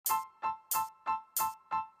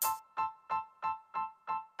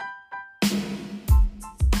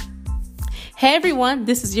Hey everyone,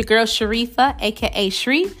 this is your girl Sharifa, aka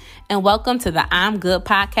Shree, and welcome to the I'm Good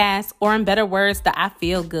podcast, or in better words, the I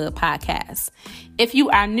Feel Good podcast. If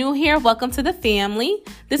you are new here, welcome to the family.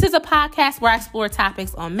 This is a podcast where I explore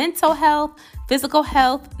topics on mental health, physical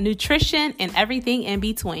health, nutrition, and everything in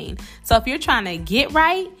between. So if you're trying to get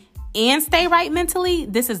right and stay right mentally,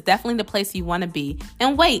 this is definitely the place you want to be.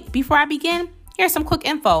 And wait, before I begin, here's some quick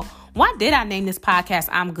info. Why did I name this podcast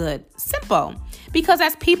I'm Good? Simple. Because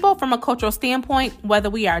as people, from a cultural standpoint, whether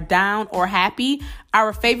we are down or happy,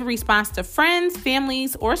 our favorite response to friends,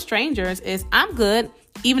 families, or strangers is I'm good,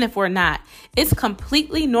 even if we're not. It's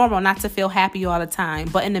completely normal not to feel happy all the time,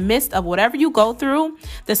 but in the midst of whatever you go through,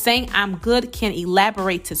 the saying I'm good can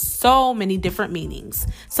elaborate to so many different meanings.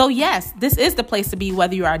 So yes, this is the place to be,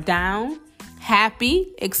 whether you are down,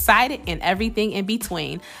 happy, excited, and everything in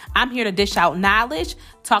between. I'm here to dish out knowledge,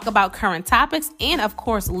 talk about current topics, and of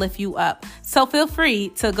course, lift you up. So feel free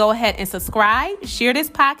to go ahead and subscribe, share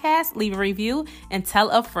this podcast, leave a review, and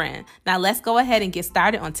tell a friend. Now let's go ahead and get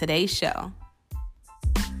started on today's show.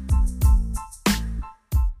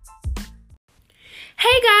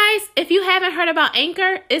 Hey guys, if you haven't heard about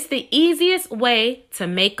Anchor, it's the easiest way to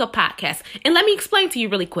make a podcast. And let me explain to you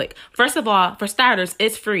really quick. First of all, for starters,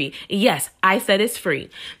 it's free. Yes, I said it's free.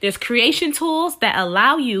 There's creation tools that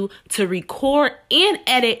allow you to record and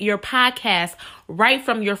edit your podcast right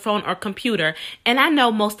from your phone or computer. And I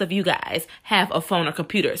know most of you guys have a phone or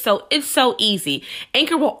computer, so it's so easy.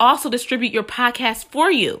 Anchor will also distribute your podcast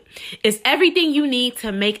for you. It's everything you need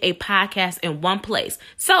to make a podcast in one place.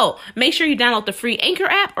 So make sure you download the free Anchor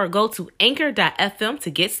app or go to anchor.fm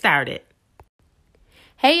to get started.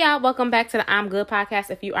 Hey y'all, welcome back to the I'm Good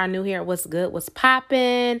podcast. If you are new here, what's good? What's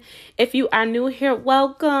poppin'? If you are new here,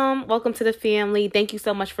 welcome to the family. Thank you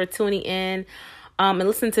so much for tuning in. And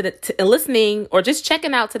listening or just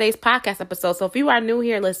checking out today's podcast episode. So if you are new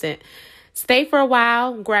here, listen, stay for a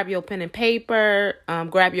while, grab your pen and paper,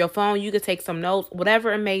 grab your phone. You could take some notes,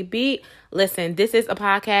 whatever it may be. Listen, this is a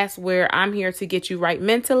podcast where I'm here to get you right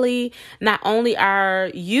mentally. Not only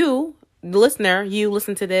are you, the listener, you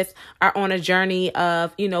listen to this, are on a journey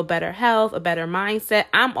of, better health, a better mindset.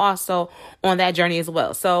 I'm also on that journey as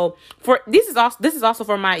well. So this is also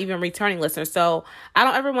for my even returning listeners. So I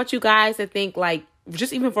don't ever want you guys to think like,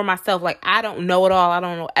 just even for myself, like I don't know it all. I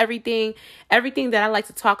don't know everything that I like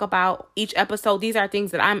to talk about each episode. These are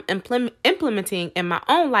things that I'm implementing in my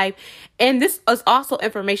own life. And this is also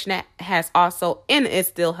information that has also and is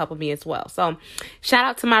still helping me as well. So shout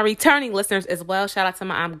out to my returning listeners as well. Shout out to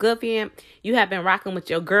my I'm Good fam. You have been rocking with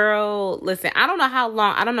your girl. Listen, I don't know how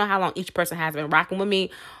long each person has been rocking with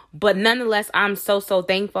me, but nonetheless, I'm so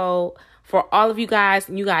thankful for all of you guys.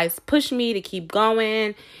 You guys push me to keep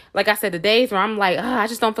going. Like I said, the days where I'm like, I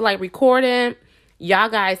just don't feel like recording, y'all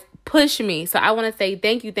guys push me. So I want to say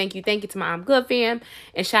thank you to my I'm Good fam,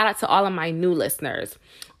 and shout out to all of my new listeners.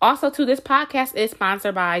 Also, too, this podcast is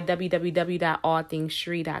sponsored by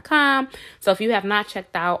www.allthingsshree.com. So if you have not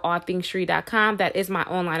checked out allthingsshree.com, that is my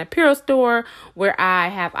online apparel store where I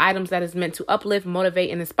have items that is meant to uplift, motivate,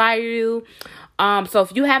 and inspire you. So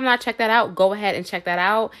if you have not checked that out, go ahead and check that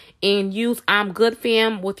out and use I'm Good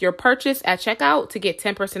fam with your purchase at checkout to get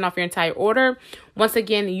 10% off your entire order. Once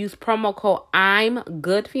again, use promo code I'm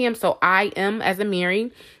Good fam. So I am as in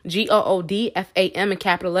Mary, GOODFAM in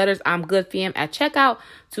capital letters, I'm Good fam at checkout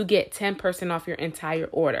to get 10% off your entire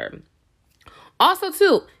order. Also,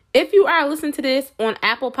 too, if you are listening to this on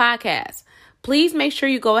Apple Podcasts, please make sure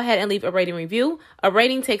you go ahead and leave a rating review. A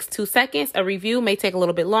rating takes 2 seconds. A review may take a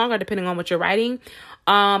little bit longer depending on what you're writing.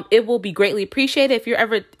 It will be greatly appreciated. If you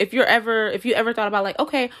ever thought about like,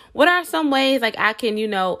 okay, what are some ways like I can,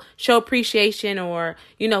 show appreciation or,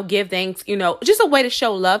 give thanks, just a way to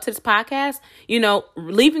show love to this podcast.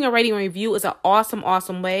 Leaving a rating review is an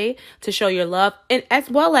awesome way to show your love, and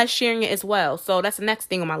as well as sharing it as well. So that's the next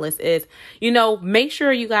thing on my list is, make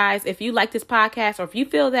sure you guys, if you like this podcast or if you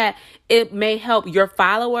feel that it may help your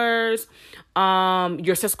followers,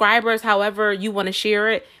 your subscribers, however you want to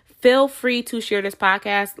share it, feel free to share this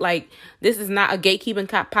podcast. Like, this is not a gatekeeping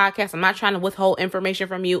podcast. I'm not trying to withhold information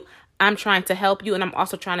from you. I'm trying to help you, and I'm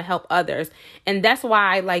also trying to help others. And that's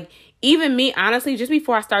why, like, even me, honestly, just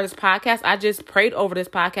before I started this podcast, I just prayed over this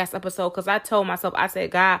podcast episode because I told myself, I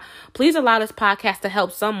said, God, please allow this podcast to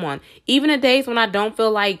help someone. Even the days when I don't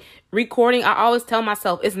feel like recording, I always tell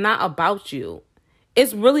myself, it's not about you.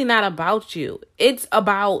 It's really not about you. It's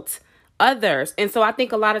about others. And so I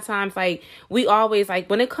think a lot of times, like, we always, like,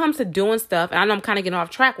 when it comes to doing stuff, and I know I'm kind of getting off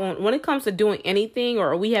track, when it comes to doing anything,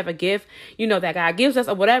 or we have a gift, that God gives us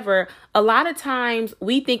or whatever, a lot of times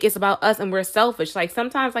we think it's about us and we're selfish. Like,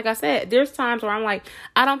 sometimes, like I said, there's times where I'm like,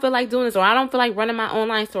 I don't feel like doing this, or I don't feel like running my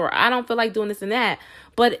online store, or I don't feel like doing this and that.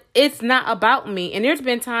 But it's not about me. And there's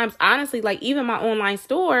been times, honestly, like even my online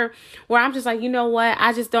store, where I'm just like, you know what?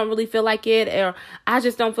 I just don't really feel like it, or I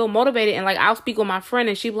just don't feel motivated. And like, I'll speak with my friend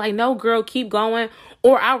and she'll be like, no, girl, keep going.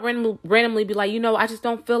 Or I'll randomly be like, I just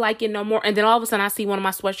don't feel like it no more. And then all of a sudden I see one of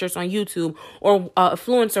my sweatshirts on YouTube, or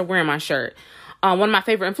influencer wearing my shirt. One of my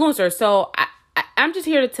favorite influencers. So I'm just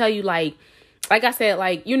here to tell you, like I said,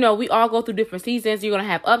 like, we all go through different seasons. You're going to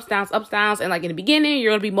have ups, downs. And like in the beginning,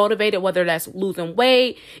 you're going to be motivated, whether that's losing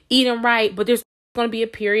weight, eating right. But there's going to be a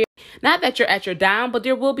period. Not that you're at your down, but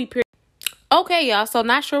there will be periods. Okay, y'all. So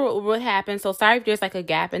not sure what happened. So sorry if there's like a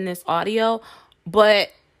gap in this audio.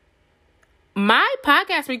 But my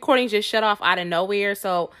podcast recording just shut off out of nowhere.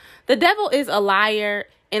 So the devil is a liar.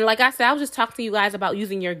 And like I said, I was just talking to you guys about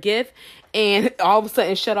using your gift, and all of a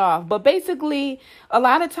sudden shut off. But basically, a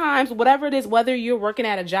lot of times, whatever it is, whether you're working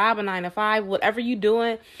at a job, a 9 to 5, whatever you're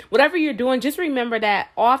doing, just remember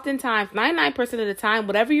that oftentimes, 99% of the time,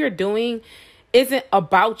 whatever you're doing isn't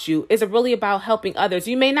about you. It's really about helping others.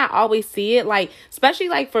 You may not always see it, like, especially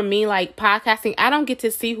like for me, like podcasting, I don't get to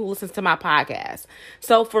see who listens to my podcast.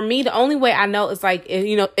 So for me, the only way I know is like,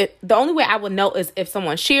 the only way I would know is if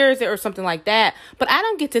someone shares it or something like that. But I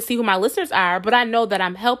don't get to see who my listeners are, but I know that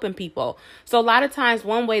I'm helping people. So a lot of times,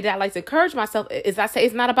 one way that I like to encourage myself is I say,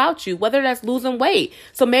 it's not about you, whether that's losing weight.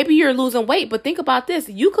 So maybe you're losing weight, but think about this.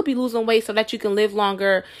 You could be losing weight so that you can live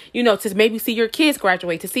longer, to maybe see your kids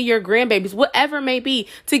graduate, to see your grandbabies, whatever it may be,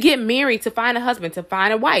 to get married, to find a husband, to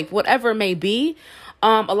find a wife, whatever it may be.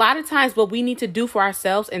 A lot of times what we need to do for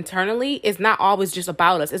ourselves internally is not always just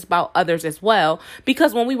about us. It's about others as well.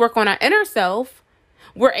 Because when we work on our inner self,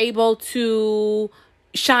 we're able to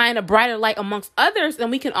shine a brighter light amongst others,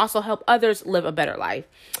 and we can also help others live a better life.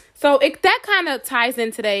 So that kind of ties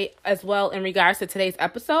in today as well in regards to today's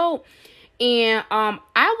episode. And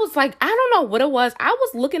I was like, I don't know what it was. I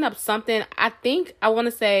was looking up something. I want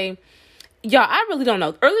to say, y'all, I really don't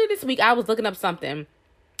know. Earlier this week, I was looking up something,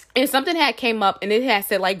 and something had came up, and it had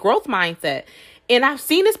said like growth mindset. And I've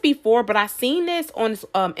seen this before, but I've seen this on this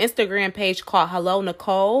Instagram page called Hello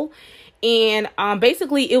Nicole. And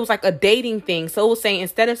basically it was like a dating thing. So it was saying,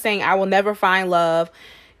 instead of saying I will never find love,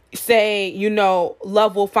 say,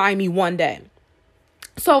 love will find me one day.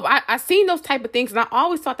 So I seen those type of things, and I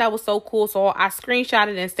always thought that was so cool. So I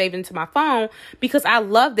screenshotted and saved it into my phone because I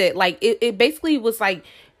loved it. Like it basically was like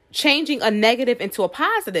changing a negative into a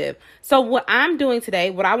positive. So what I'm doing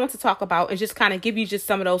today, what I want to talk about, is just kind of give you just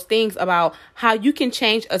some of those things about how you can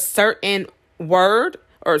change a certain word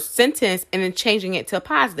or sentence and then changing it to a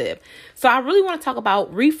positive. So I really want to talk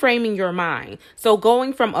about reframing your mind. So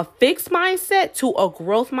going from a fixed mindset to a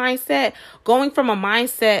growth mindset, going from a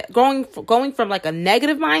mindset, going from like a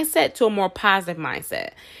negative mindset to a more positive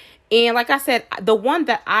mindset. And like I said, the one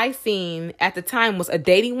that I seen at the time was a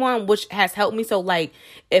dating one, which has helped me. So like,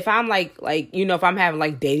 if I'm like, if I'm having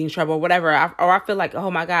like dating trouble or whatever, or I feel like,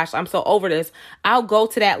 oh my gosh, I'm so over this, I'll go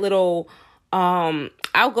to that little,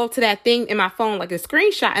 I'll go to that thing in my phone, like a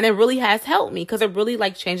screenshot, and it really has helped me because it really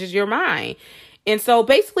like changes your mind. And so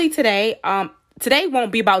basically today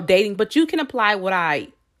won't be about dating, but you can apply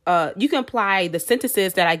you can apply the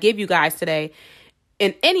sentences that I give you guys today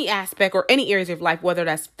in any aspect or any areas of life, whether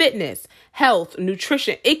that's fitness, health,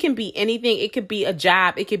 nutrition. It can be anything. It could be a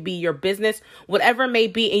job. It could be your business, whatever it may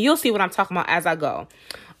be. And you'll see what I'm talking about as I go.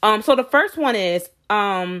 So the first one is,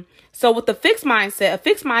 so with the fixed mindset, a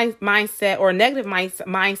fixed mindset or a negative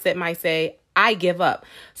mindset might say, I give up.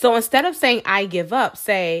 So instead of saying I give up,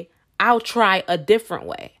 say, I'll try a different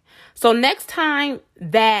way. So next time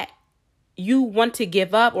that you want to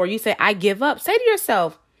give up, or you say, I give up, say to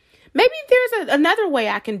yourself, maybe there's another way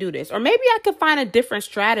I can do this, or maybe I can find a different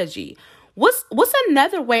strategy. What's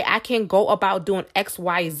another way I can go about doing X,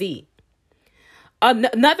 Y, Z?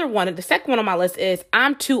 Another one, the second one on my list is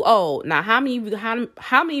I'm too old. Now, how many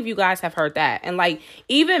of you guys have heard that? And like,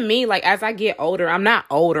 even me, like as I get older, I'm not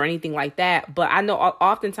old or anything like that, but I know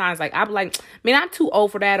oftentimes like I'm like, man, I'm too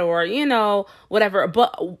old for that, or whatever.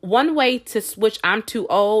 But one way to switch I'm too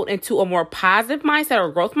old into a more positive mindset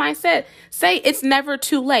or growth mindset, say it's never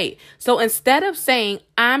too late. So instead of saying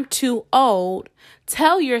I'm too old,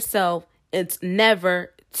 tell yourself it's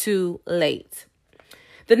never too late.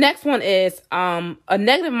 The next one is a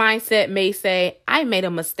negative mindset may say, I made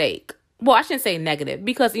a mistake. Well, I shouldn't say negative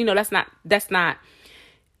because, that's not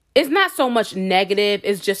it's not so much negative,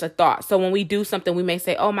 it's just a thought. So when we do something, we may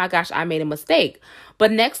say, oh my gosh, I made a mistake.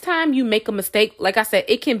 But next time you make a mistake, like I said,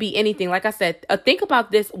 it can be anything. Like I said, think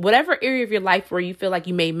about this, whatever area of your life where you feel like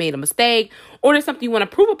you may have made a mistake or there's something you want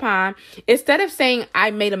to prove upon, instead of saying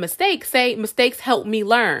I made a mistake, say mistakes help me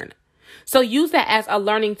learn. So use that as a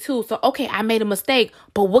learning tool. So, okay, I made a mistake,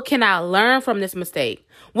 but what can I learn from this mistake?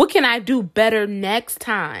 What can I do better next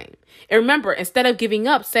time? And remember, instead of giving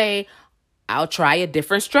up, say, I'll try a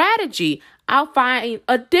different strategy. I'll find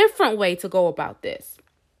a different way to go about this.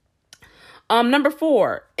 Number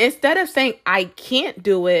 4, instead of saying I can't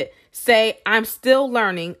do it, say I'm still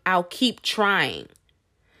learning. I'll keep trying.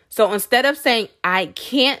 So instead of saying I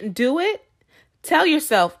can't do it, tell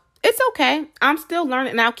yourself it's okay. I'm still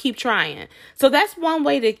learning and I'll keep trying. So that's one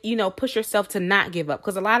way to, push yourself to not give up.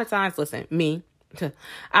 Because a lot of times, listen,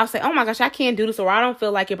 I'll say, oh my gosh, I can't do this, or I don't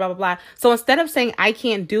feel like it, blah, blah, blah. So instead of saying I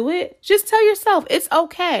can't do it, just tell yourself it's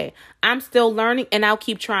okay. I'm still learning and I'll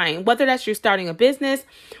keep trying. Whether that's you starting a business,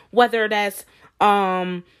 whether that's,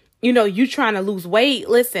 you trying to lose weight.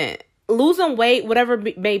 Listen, losing weight, whatever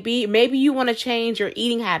it may be, maybe you want to change your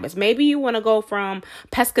eating habits. Maybe you want to go from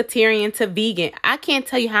pescatarian to vegan. I can't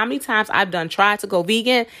tell you how many times I've tried to go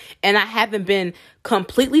vegan and I haven't been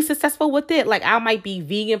completely successful with it. Like I might be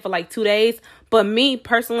vegan for like 2 days, but me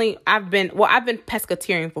personally, I've been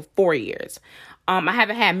pescatarian for 4 years. I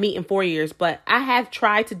haven't had meat in 4 years, but I have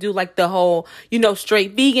tried to do like the whole,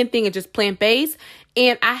 straight vegan thing and just plant-based.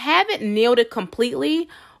 And I haven't nailed it completely.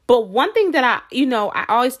 But one thing that I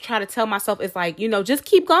always try to tell myself is like, just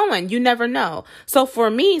keep going. You never know. So for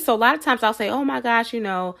me, a lot of times I'll say, oh my gosh,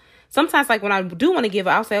 sometimes like when I do want to give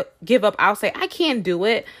up, I'll say I can't do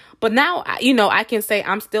it. But now, I can say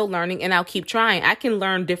I'm still learning and I'll keep trying. I can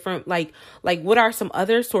learn different, like what are some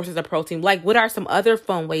other sources of protein? Like what are some other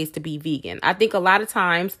fun ways to be vegan? I think a lot of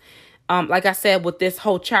times, like I said, with this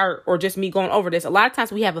whole chart or just me going over this, a lot of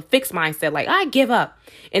times we have a fixed mindset, like I give up.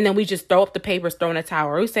 And then we just throw up the papers, throw in a towel.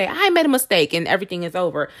 Or we say, I made a mistake and everything is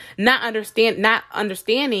over. Not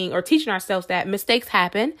understanding or teaching ourselves that mistakes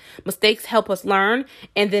happen. Mistakes help us learn.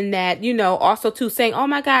 And then that, also too saying, oh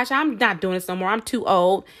my gosh, I'm not doing this no more. I'm too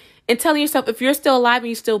old. And telling yourself, if you're still alive and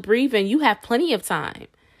you're still breathing, you have plenty of time.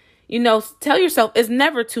 Tell yourself it's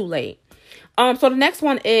never too late. So the next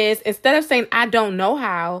one is, instead of saying, I don't know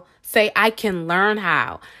how, say, I can learn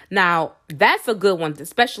how. Now, that's a good one,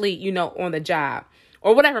 especially, on the job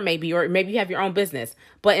or whatever it may be, or maybe you have your own business.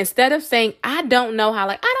 But instead of saying, I don't know how,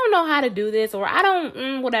 like, I don't know how to do this, or I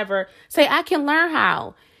don't, whatever, say, I can learn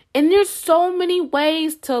how. And there's so many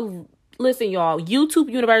ways to listen, y'all.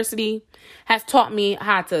 YouTube University has taught me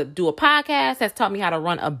how to do a podcast, has taught me how to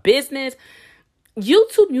run a business.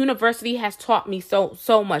 YouTube University has taught me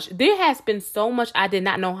so much. There has been so much I did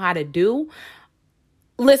not know how to do.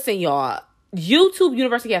 Listen, y'all, YouTube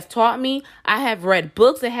University has taught me. I have read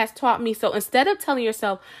books. It has taught me. So instead of telling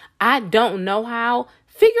yourself, I don't know how,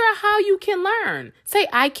 figure out how you can learn. Say,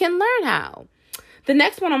 I can learn how. The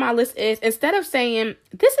next one on my list is, instead of saying,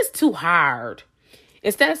 this is too hard,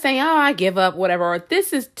 instead of saying, oh, I give up, whatever, or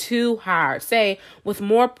this is too hard, say, with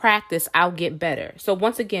more practice, I'll get better. So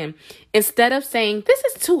once again, instead of saying, this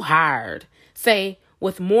is too hard, say,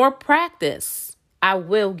 with more practice, I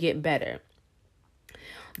will get better.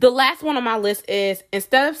 The last one on my list is,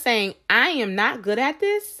 instead of saying, I am not good at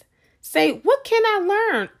this, say, what can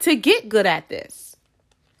I learn to get good at this?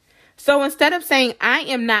 So instead of saying, I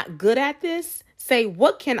am not good at this, say,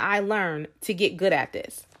 what can I learn to get good at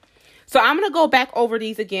this? So I'm going to go back over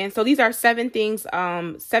these again. So these are 7 things,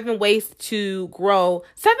 7 ways to grow,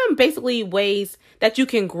 7 basically ways that you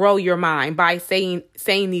can grow your mind by saying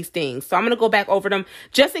these things. So I'm going to go back over them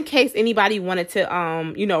just in case anybody wanted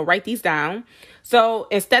to, write these down. So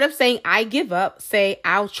instead of saying I give up, say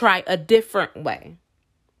I'll try a different way.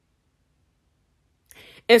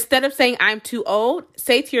 Instead of saying I'm too old,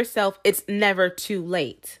 say to yourself, it's never too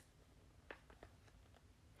late.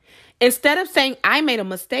 Instead of saying I made a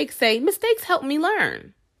mistake, say mistakes help me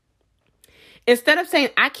learn. Instead of saying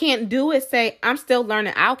I can't do it, say I'm still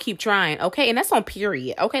learning. I'll keep trying. Okay. And that's on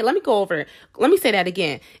period. Okay. Let me go over it. Let me say that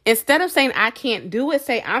again. Instead of saying I can't do it,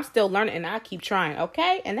 say I'm still learning and I'll keep trying.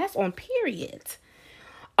 Okay. And that's on period.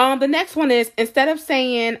 The next one is, instead of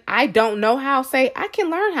saying I don't know how, say I can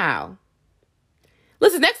learn how.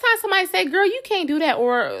 Listen, next time somebody say, girl, you can't do that.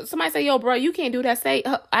 Or somebody say, yo, bro, you can't do that. Say,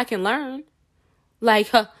 I can learn.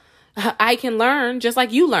 Like, I can learn just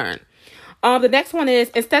like you learn. The next one is,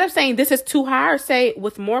 instead of saying this is too hard, say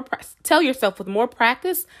tell yourself with more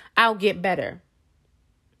practice, I'll get better.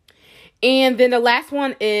 And then the last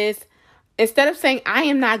one is, instead of saying I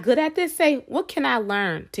am not good at this, say what can I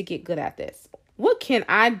learn to get good at this? What can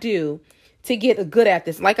I do to get good at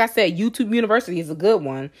this. Like I said, YouTube University is a good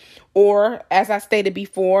one. Or as I stated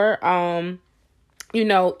before,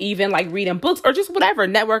 even like reading books or just whatever,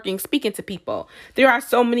 networking, speaking to people. There are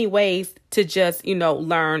so many ways to just,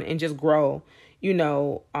 learn and just grow,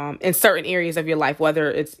 in certain areas of your life, whether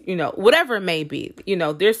it's, whatever it may be.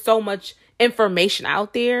 There's so much information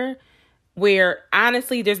out there where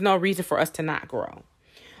honestly, there's no reason for us to not grow.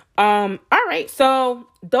 All right. So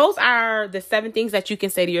those are the 7 things that you can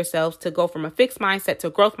say to yourselves to go from a fixed mindset to a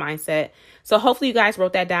growth mindset. So hopefully you guys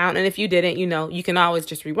wrote that down. And if you didn't, you can always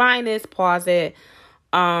just rewind this, pause it,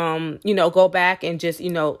 go back and just,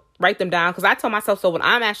 write them down. Cause I told myself, so what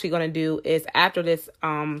I'm actually going to do is after this,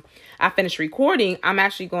 I finish recording, I'm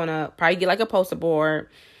actually going to probably get like a poster board.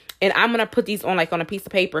 And I'm going to put these on a piece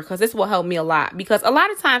of paper because this will help me a lot. Because a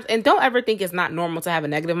lot of times, and don't ever think it's not normal to have a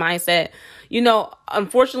negative mindset.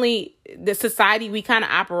 Unfortunately, the society, we kind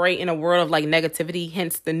of operate in a world of like negativity,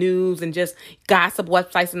 hence the news and just gossip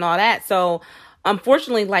websites and all that. So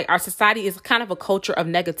unfortunately, like our society is kind of a culture of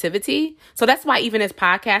negativity. So that's why even this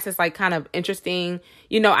podcast is like kind of interesting.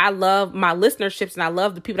 I love my listenerships and I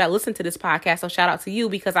love the people that listen to this podcast. So shout out to you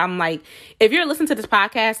because I'm like, if you're listening to this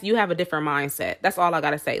podcast, you have a different mindset. That's all I got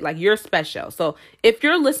to say. Like you're special. So if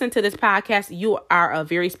you're listening to this podcast, you are a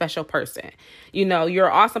very special person. You're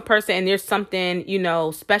an awesome person and there's something,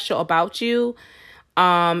 special about you.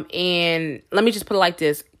 And let me just put it like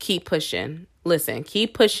this. Keep pushing. Listen,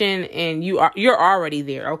 keep pushing and you're already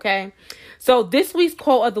there, okay? So this week's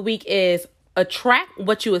quote of the week is attract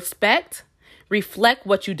what you expect, reflect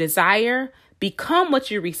what you desire, become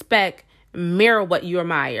what you respect, mirror what you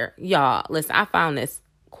admire. Y'all, listen, I found this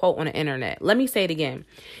quote on the internet. Let me say it again.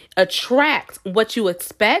 Attract what you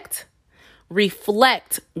expect,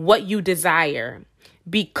 reflect what you desire,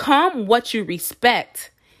 become what you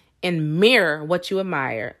respect, and mirror what you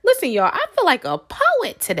admire. Listen, y'all, I feel like a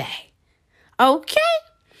poet today. Okay.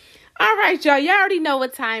 All right, y'all. Y'all already know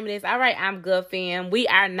what time it is. All right, I'm good, fam. We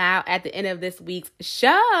are now at the end of this week's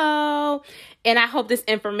show. And I hope this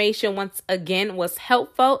information once again was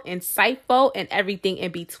helpful, insightful, and everything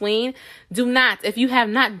in between. Do not, if you have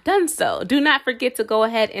not done so, do not forget to go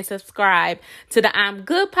ahead and subscribe to the I'm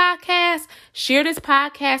Good podcast. Share this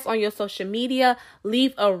podcast on your social media.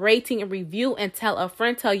 Leave a rating and review and tell a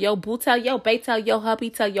friend, tell your boo, tell your bae, tell your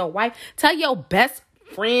hubby, tell your wife, tell your best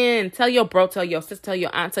friend, tell your bro, tell your sister, tell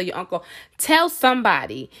your aunt, tell your uncle, tell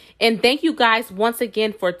somebody. And thank you guys once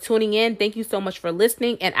again for tuning in. Thank you so much for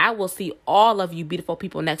listening. And I will see all of you beautiful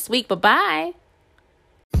people next week. Bye-bye.